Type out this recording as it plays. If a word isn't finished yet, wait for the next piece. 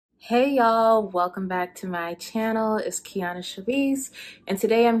Hey y'all, welcome back to my channel. It's KionnaSharice, and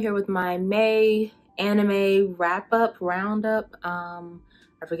today I'm here with my May anime wrap-up, roundup. I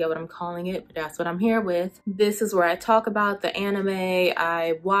forget what I'm calling it, but that's what I'm here with. This is where I talk about the anime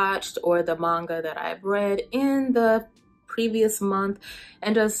I watched or the manga that I've read in the previous month,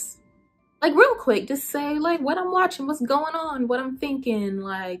 and just like real quick, just say like what I'm watching, what's going on, what I'm thinking.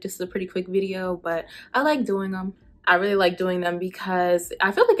 Like just a pretty quick video, but I like doing them. I really like doing them because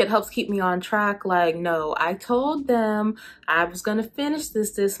I feel like it helps keep me on track. Like, no, I told them I was gonna finish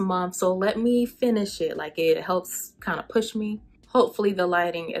this month, so let me finish it. Like, it helps kind of push me. Hopefully the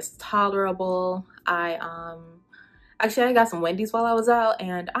lighting is tolerable. Actually, I got some Wendy's while I was out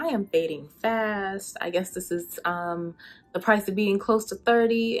and I am fading fast. I guess this is the price of being close to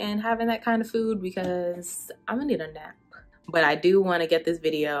 30 and having that kind of food, because I'm gonna need a nap. But I do want to get this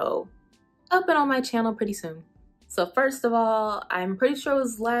video up and on my channel pretty soon. So first of all, I'm pretty sure it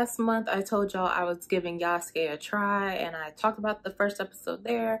was last month I told y'all I was giving Yasuke a try, and I talked about the first episode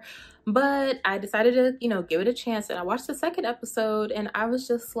there, but I decided to, give it a chance, and I watched the second episode and I was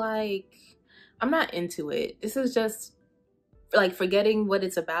just like, I'm not into it. This is just like forgetting what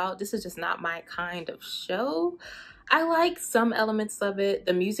it's about. This is just not my kind of show. I like some elements of it.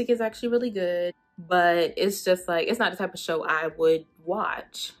 The music is actually really good, but it's just like, it's not the type of show I would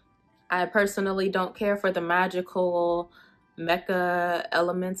watch. I personally don't care for the magical mecha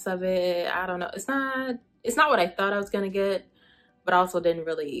elements of it. I don't know. It's not what I thought I was gonna get, but I also didn't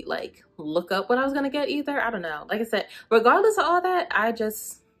really like look up what I was gonna get either. I don't know. Like I said, regardless of all that,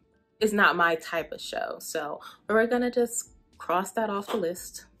 it's not my type of show. So we're gonna just cross that off the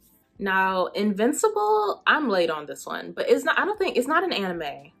list. Now, Invincible, I'm late on this one, but it's not an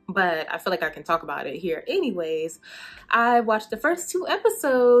anime, but I feel like I can talk about it here anyways. I watched the first 2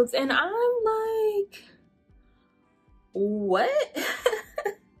 episodes and I'm like, what?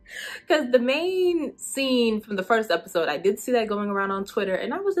 Because the main scene from the first episode, I did see that going around on Twitter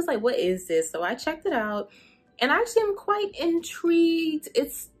and I was just like, what is this? So I checked it out and I actually am quite intrigued.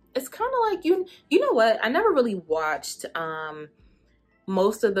 It's kind of like, you know what? I never really watched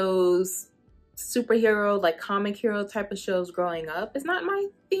most of those superhero, like comic hero type of shows growing up. It's not my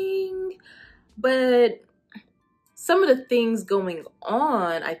thing, but some of the things going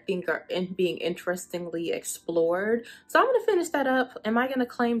on I think are being interestingly explored. So I'm gonna finish that up. Am I gonna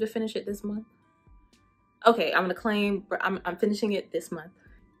claim to finish it this month? Okay, I'm gonna claim I'm finishing it this month.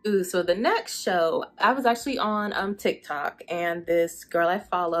 Ooh, so the next show, I was actually on TikTok, and this girl I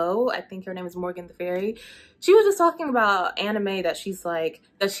follow, I think her name is Morgan the Fairy, she was just talking about anime that she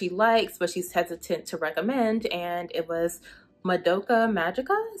likes, but she's hesitant to recommend, and it was Madoka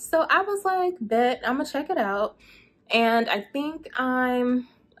Magica. So I was like, bet, I'm gonna check it out. And I think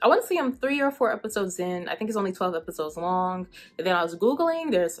I want to say I'm 3 or 4 episodes in. I think it's only 12 episodes long. And then I was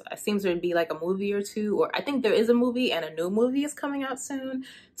Googling, it seems to be like a movie or 2, or I think there is a movie and a new movie is coming out soon.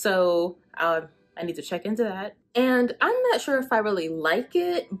 So I need to check into that. And I'm not sure if I really like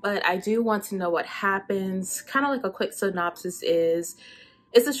it, but I do want to know what happens. Kind of like a quick synopsis is,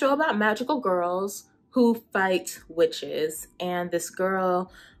 it's a show about magical girls who fight witches. And this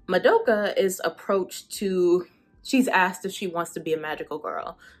girl, Madoka, is approached to, she's asked if she wants to be a magical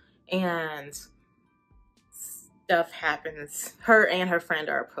girl, and stuff happens. Her and her friend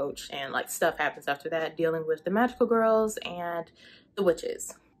are approached, and like stuff happens after that, dealing with the magical girls and the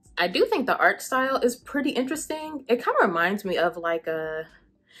witches. I do think the art style is pretty interesting. It kind of reminds me of like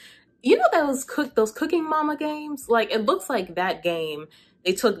those Cooking Mama games. Like, it looks like that game.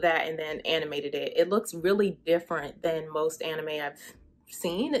 They took that and then animated it. It looks really different than most anime I've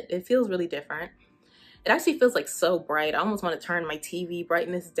seen. It feels really different. It actually feels like so bright. I almost want to turn my TV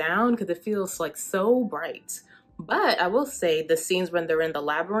brightness down because it feels like so bright. But I will say the scenes when they're in the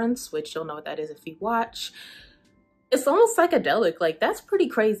labyrinths, which you'll know what that is if you watch, it's almost psychedelic. Like, that's pretty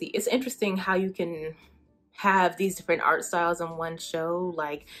crazy. It's interesting how you can have these different art styles in one show.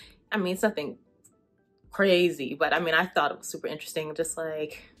 Like, I mean, it's nothing crazy, but I mean, I thought it was super interesting. Just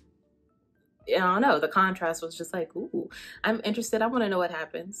like, I don't know, the contrast was just like, ooh, I'm interested. I want to know what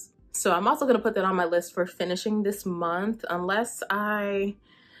happens. So I'm also going to put that on my list for finishing this month, unless like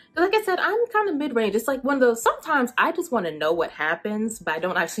I said, I'm kind of mid-range. It's like one of those, sometimes I just want to know what happens, but I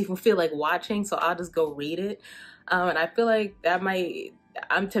don't actually feel like watching, so I'll just go read it. And I feel like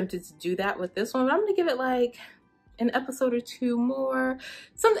I'm tempted to do that with this one, but I'm going to give it like an episode or 2 more.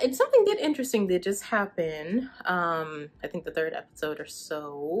 Something interesting did just happen. I think the 3rd episode or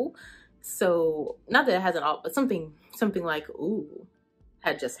so. So not that it hasn't all, but something like, ooh,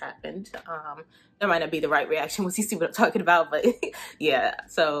 had just happened. That might not be the right reaction once you see what I'm talking about, but yeah,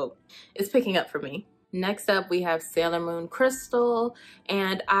 so it's picking up for me. Next up, we have Sailor Moon Crystal,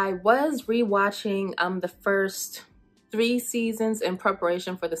 and I was rewatching the first 3 seasons in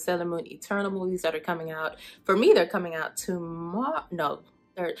preparation for the Sailor Moon Eternal movies that are coming out. For me, they're coming out tomorrow. No,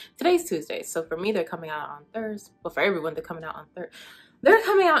 today's Tuesday, so for me, they're coming out on Thursday. But for everyone, they're coming out on Thursday. They're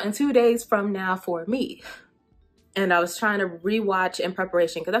coming out in 2 days from now for me. And I was trying to rewatch in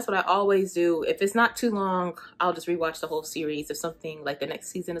preparation because that's what I always do. If it's not too long, I'll just rewatch the whole series. If something like the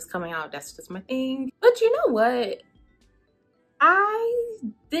next season is coming out, that's just my thing. But you know what? I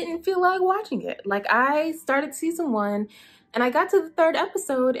didn't feel like watching it. Like, I started season 1 and I got to the 3rd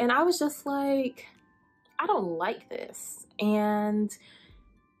episode and I was just like, I don't like this. And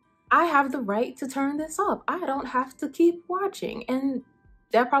I have the right to turn this off. I don't have to keep watching. And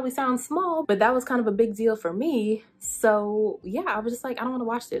that probably sounds small, but that was kind of a big deal for me. So yeah, I was just like, I don't want to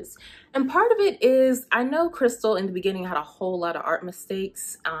watch this. And part of it is, I know Crystal in the beginning had a whole lot of art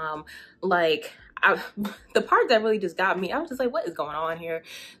mistakes. The part that really just got me, I was just like, what is going on here?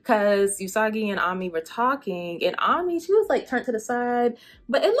 Because Usagi and Ami were talking, and Ami, she was like turned to the side,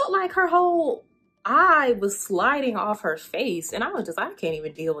 but it looked like her whole eye was sliding off her face. And I was just, I can't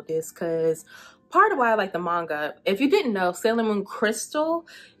even deal with this, because part of why I like the manga, if you didn't know, Sailor Moon Crystal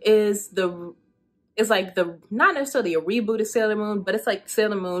is like not necessarily a reboot of Sailor Moon, but it's like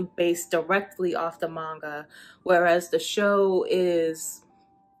Sailor Moon based directly off the manga, whereas the show it's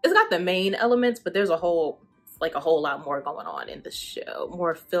got the main elements, but there's a whole lot more going on in the show,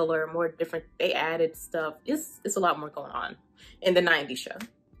 more filler, more different. They added stuff. It's a lot more going on in the 90s show.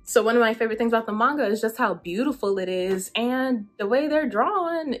 So one of my favorite things about the manga is just how beautiful it is, and the way they're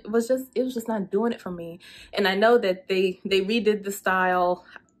drawn was just not doing it for me. And I know that they redid the style.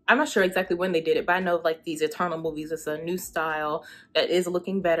 I'm not sure exactly when they did it, but I know like these Eternal movies, it's a new style that is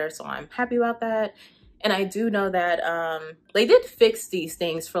looking better, so I'm happy about that. And I do know that they did fix these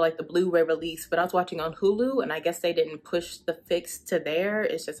things for like the Blu-ray release, but I was watching on Hulu and I guess they didn't push the fix to there.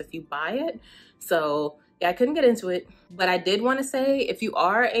 It's just if you buy it. So yeah, I couldn't get into it, but I did want to say, if you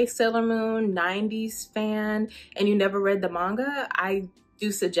are a Sailor Moon 90s fan and you never read the manga, I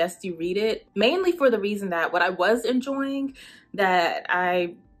do suggest you read it, mainly for the reason that what I was enjoying that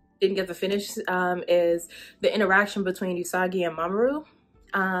I didn't get to finish is the interaction between Usagi and Mamoru.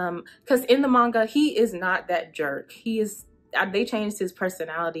 Because in the manga, he is not that jerk. They changed his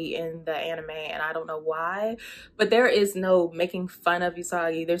personality in the anime and I don't know why, but there is no making fun of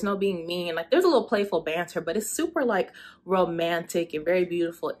Usagi. There's no being mean. Like, there's a little playful banter, but it's super like romantic and very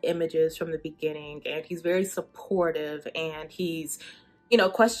beautiful images from the beginning. And he's very supportive and he's, you know,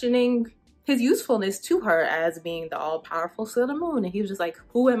 questioning his usefulness to her as being the all-powerful Sailor Moon. And he was just like,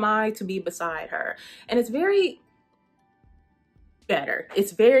 who am I to be beside her? And it's very better.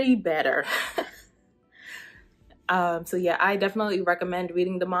 It's very better. So yeah, I definitely recommend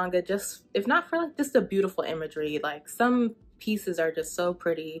reading the manga, just if not for like just the beautiful imagery. Like, some pieces are just so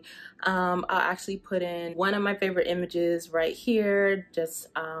pretty. I'll actually put in one of my favorite images right here,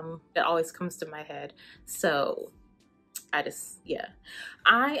 just that always comes to my head. So yeah,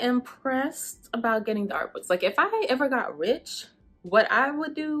 I am pressed about getting the art books. Like, if I ever got rich, what I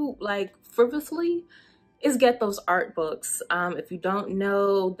would do, like frivolously, is get those art books. If you don't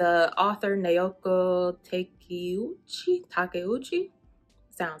know the author, Naoko Takeuchi,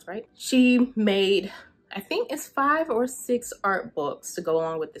 sounds right. She made, I think it's 5 or 6 art books to go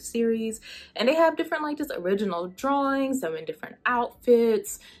along with the series. And they have different, like, just original drawings, some in different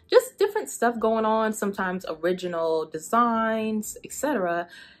outfits, just different stuff going on, sometimes original designs, etc.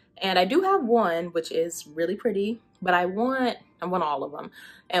 And I do have one, which is really pretty, but I want all of them.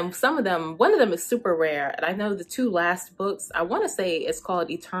 And one of them is super rare. And I know the 2 last books, I want to say it's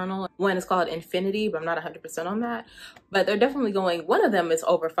called Eternal. One is called Infinity, but I'm not 100% on that. But they're definitely going, one of them is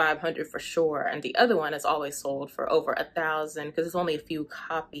over 500 for sure. And the other one is always sold for over 1,000 because there's only a few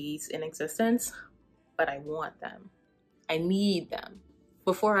copies in existence. But I want them. I need them.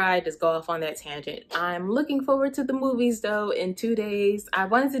 Before I just go off on that tangent, I'm looking forward to the movies though in 2 days. I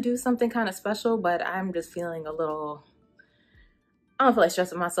wanted to do something kind of special, but I'm just feeling a little, I don't feel like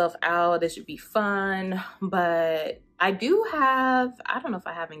stressing myself out. This should be fun, but I do have, I don't know if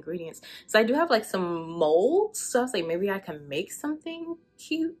I have ingredients. So I do have like some molds. So I was like, maybe I can make something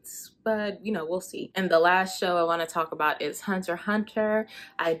cute, but you know, we'll see. And the last show I want to talk about is Hunter x Hunter.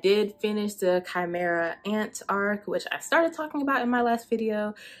 I did finish the Chimera Ant arc, which I started talking about in my last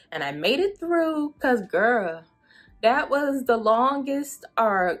video, and I made it through because girl, that was the longest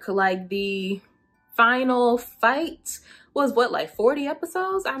arc. Like, the final fight was what, like 40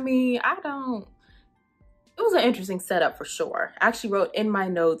 episodes? I mean, it was an interesting setup for sure. I actually wrote in my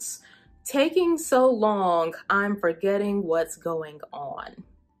notes, taking so long, I'm forgetting what's going on.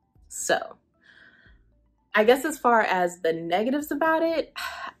 So I guess as far as the negatives about it,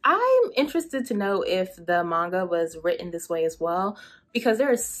 I'm interested to know if the manga was written this way as well, because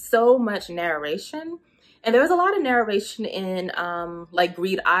there is so much narration. And there was a lot of narration in like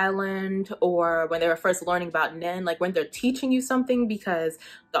Greed Island, or when they were first learning about Nen, like when they're teaching you something, because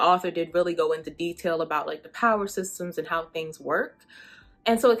the author did really go into detail about like the power systems and how things work.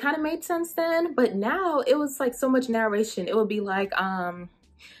 And so it kind of made sense then, but now it was like so much narration. It would be like,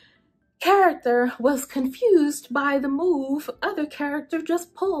 character was confused by the move other character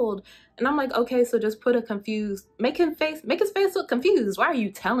just pulled. And I'm like, okay, so just put a confused, make his face look confused. Why are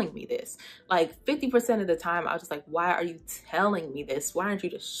you telling me this? Like 50% of the time I was just like, why are you telling me this? Why aren't you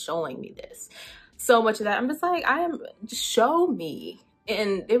just showing me this? So much of that, I'm just like, just show me.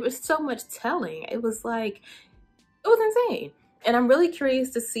 And it was so much telling. It was like, it was insane. And I'm really curious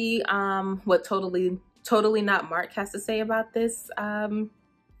to see what Totally Not Mark has to say about this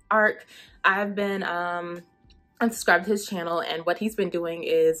arc. I've been unsubscribed to his channel, and what he's been doing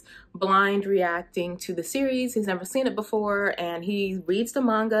is blind reacting to the series. He's never seen it before, and he reads the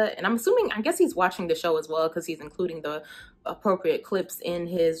manga, and I guess he's watching the show as well, because he's including the appropriate clips in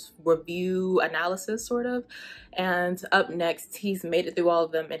his review analysis, sort of. And up next, he's made it through all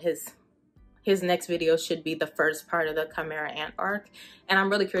of them, and his next video should be the first part of the Chimera Ant arc. And I'm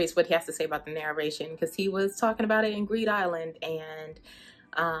really curious what he has to say about the narration, because he was talking about it in Greed Island, and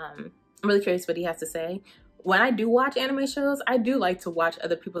I'm really curious what he has to say. When I do watch anime shows, I do like to watch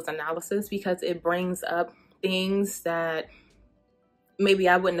other people's analysis, because it brings up things that maybe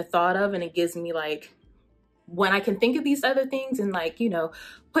I wouldn't have thought of, and it gives me like, when I can think of these other things and like, you know,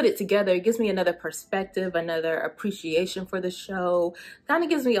 put it together, it gives me another perspective, another appreciation for the show. Kind of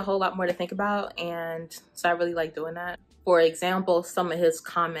gives me a whole lot more to think about, and so I really like doing that. For example, some of his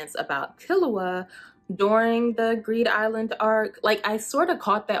comments about Killua during the Greed Island arc, like I sort of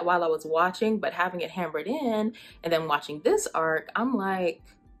caught that while I was watching, but having it hammered in and then watching this arc, I'm like,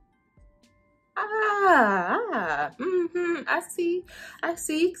 I see,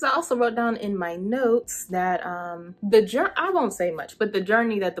 because I also wrote down in my notes that I won't say much, but the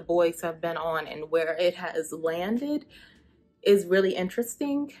journey that the boys have been on and where it has landed is really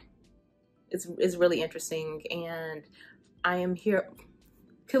interesting. It's really interesting, and I am here.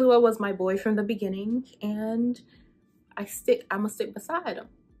 Killua was my boy from the beginning, and I'm gonna stick beside him.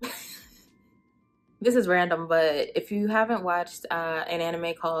 This is random, but if you haven't watched an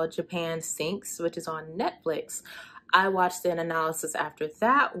anime called Japan Sinks, which is on Netflix, I watched an analysis after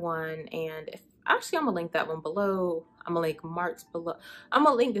that one, and actually I'm gonna link that one below. I'm gonna link Mark's below. I'm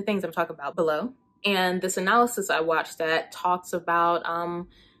gonna link the things I'm talking about below. And this analysis I watched that talks about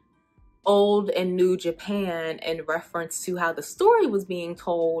old and new Japan in reference to how the story was being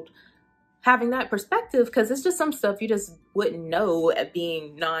told, having that perspective, because it's just some stuff you just wouldn't know at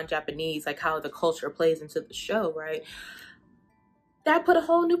being non-Japanese, like how the culture plays into the show, right? That put a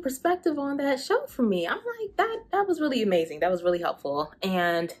whole new perspective on that show for me. I'm like, that was really amazing. That was really helpful.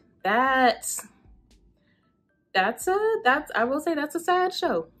 And I will say that's a sad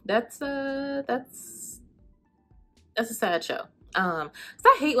show. That's a sad show. So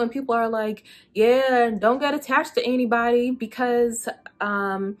I hate when people are like, yeah, don't get attached to anybody, because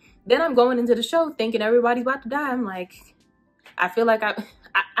then I'm going into the show thinking everybody's about to die. I'm like, I feel like I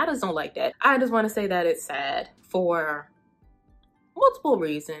just don't like that. I just want to say that it's sad for multiple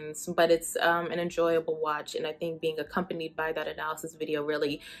reasons, but it's an enjoyable watch, and I think being accompanied by that analysis video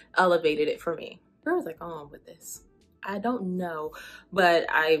really elevated it for me. Where was I going with this? I don't know, but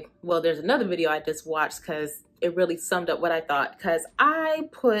there's another video I just watched because it really summed up what I thought, because I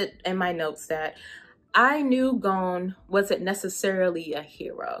put in my notes that I knew Gon wasn't necessarily a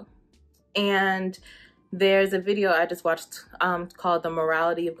hero. And there's a video I just watched called The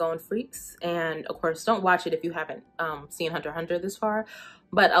Morality of Gon Freaks. And of course, don't watch it if you haven't seen Hunter x Hunter this far.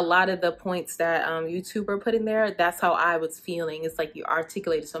 But a lot of the points that YouTuber put in there, that's how I was feeling. It's like you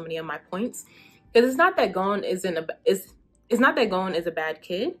articulated so many of my points. Because it's not that Gon is a bad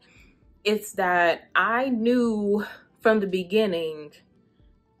kid. It's that I knew from the beginning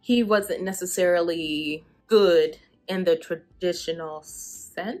he wasn't necessarily good in the traditional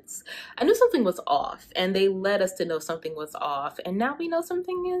sense. I knew something was off, and they led us to know something was off, and now we know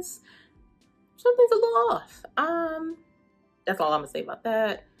something's a little off. That's all I'm gonna say about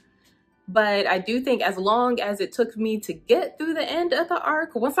that. But I do think as long as it took me to get through the end of the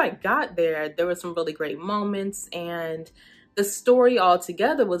arc, once I got there, there were some really great moments, and the story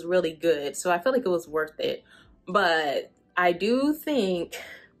altogether was really good. So I feel like it was worth it. But I do think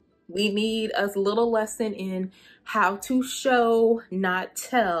we need a little lesson in how to show, not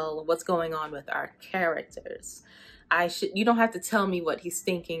tell, what's going on with our characters. you don't have to tell me what he's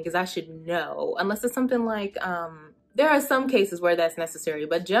thinking because I should know, unless it's something like, there are some cases where that's necessary,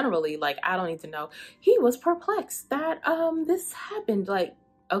 but generally, like, I don't need to know. He was perplexed that, this happened. Like,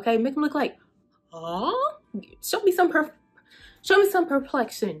 okay, make him look like, oh, show me some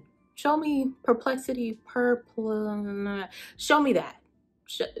perplexion. Show me perplexity, show me that.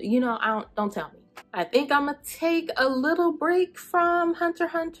 You know, don't tell me. I think I'm gonna take a little break from Hunter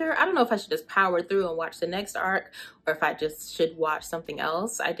x Hunter. I don't know if I should just power through and watch the next arc or if I just should watch something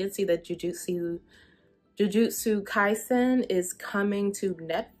else. I did see that Jujutsu Kaisen is coming to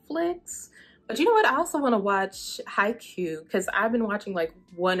Netflix. But you know what? I also want to watch Haikyuu because I've been watching like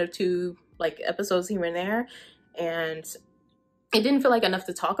 1 or 2 like episodes here and there, and it didn't feel like enough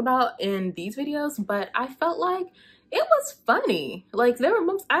to talk about in these videos, but I felt like it was funny. Like, there were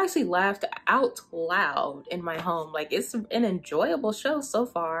moments I actually laughed out loud in my home. Like, it's an enjoyable show so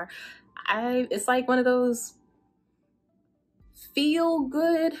far. It's like one of those feel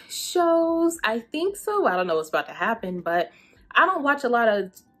good shows. I think so. I don't know what's about to happen, but I don't watch a lot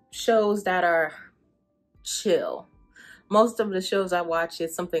of shows that are chill. Most of the shows I watch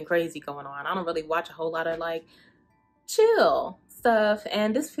is something crazy going on. I don't really watch a whole lot of like chill stuff,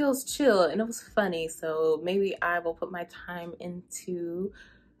 and this feels chill and it was funny, so maybe I will put my time into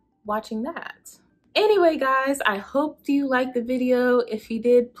watching that. Anyway guys, I hope you liked the video. If you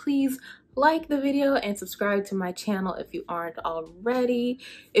did, please like the video and subscribe to my channel if you aren't already.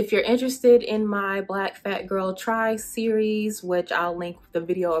 If you're interested in my Black Fat Girl Try series, which I'll link the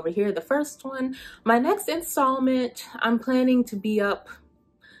video over here, the first one, my next installment, I'm planning to be up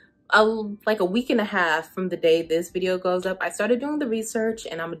like a week and a half from the day this video goes up. I started doing the research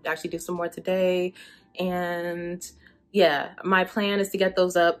and I'm gonna actually do some more today. And yeah, my plan is to get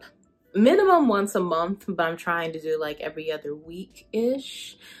those up minimum once a month, but I'm trying to do like every other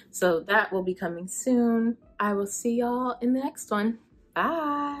week-ish. So that will be coming soon. I will see y'all in the next one.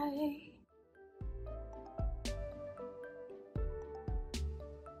 Bye.